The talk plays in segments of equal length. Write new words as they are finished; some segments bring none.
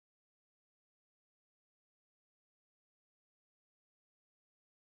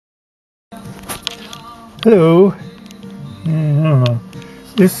Hello. I don't know.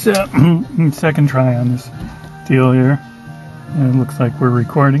 This second try on this deal here. It looks like we're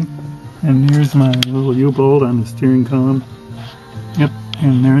recording. And here's my little U-bolt on the steering column. Yep.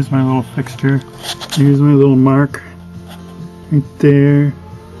 And there's my little fixture. Here's my little mark right there,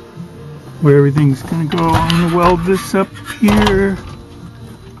 where everything's gonna go. I'm gonna weld this up here,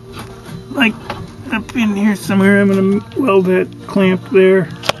 like up in here somewhere. I'm gonna weld that clamp there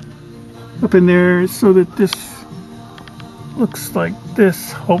up in there so that this looks like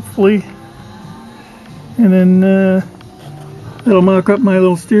this, hopefully. And then that'll mock up my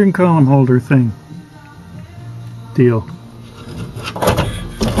little steering column holder thing deal.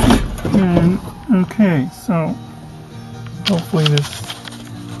 And okay, so hopefully this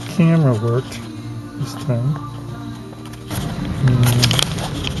camera worked this time.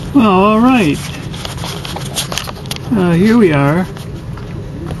 Well, alright. Here we are.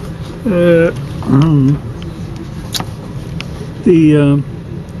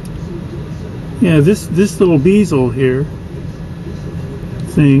 This little bezel here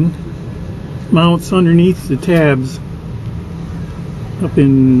thing mounts underneath the tabs up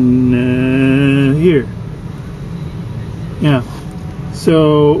in here. Yeah.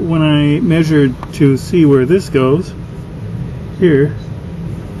 So when I measured to see where this goes, here,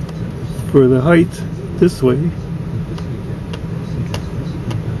 for the height this way,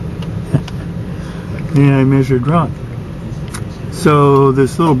 yeah, I measured wrong. So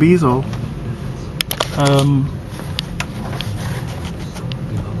this little bezel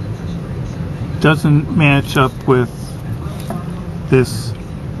doesn't match up with this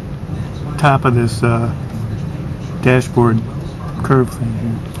top of this dashboard curve thing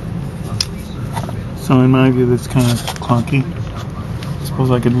here. So in my view, that's kind of clunky. I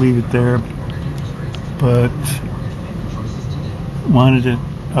suppose I could leave it there, but wanted it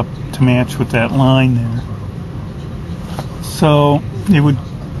up to match with that line there. So it would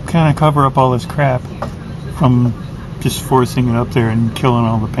kind of cover up all this crap from just forcing it up there and killing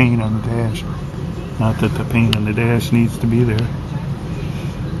all the paint on the dash. Not that the paint on the dash needs to be there.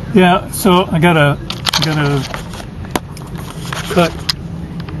 Yeah, so I gotta cut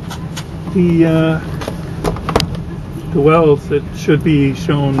the welds that should be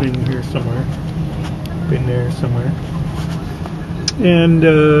shown in here somewhere, up in there somewhere, and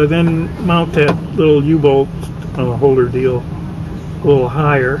then mount that little U-bolt holder deal a little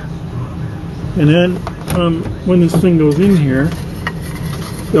higher, and then when this thing goes in here,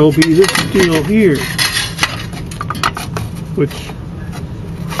 there'll be this deal here, which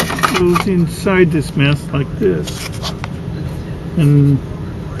goes inside this mess like this and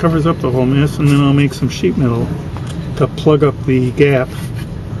covers up the whole mess, and then I'll make some sheet metal to plug up the gap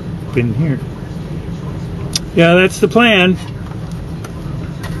up in here. Yeah, that's the plan.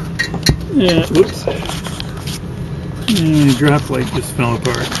 Yeah, whoops. And the drop light just fell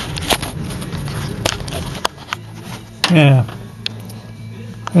apart. Yeah.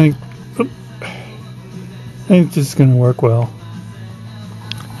 I think this is going to work well.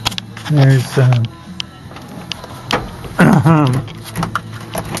 There's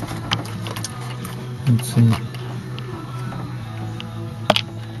let's see.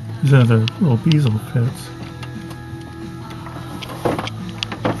 These other little bezel fits.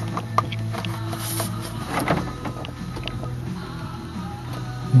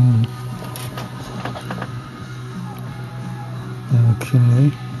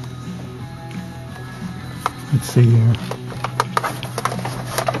 Okay. Let's see here.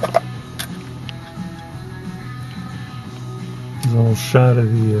 There's a little shot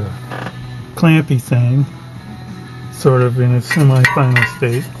of the clampy thing, sort of in its semi-final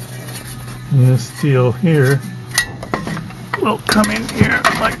state. And this steel here will come in here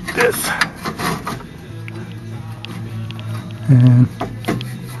like this. And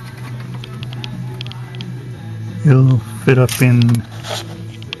it'll fit up in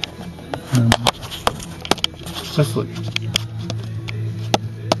Leslie.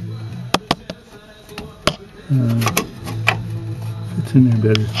 It's in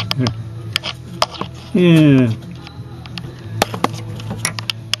there better. Here.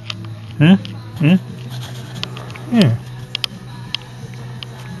 Yeah. Huh? Yeah. Yeah.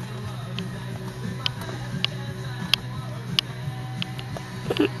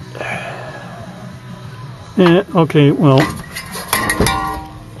 Yeah, okay, well,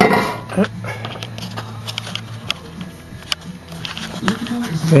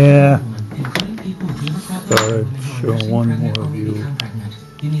 yeah, thought I'd show one more view.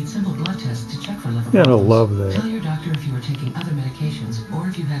 You need simple blood tests to check for liver Gotta love that. Tell your doctor if you are taking other medications or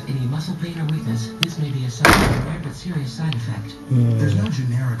if you have any muscle pain or weakness. This may be a side, rare but serious side effect. Yeah. There's no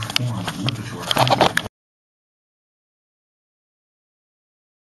generic form of lipitor.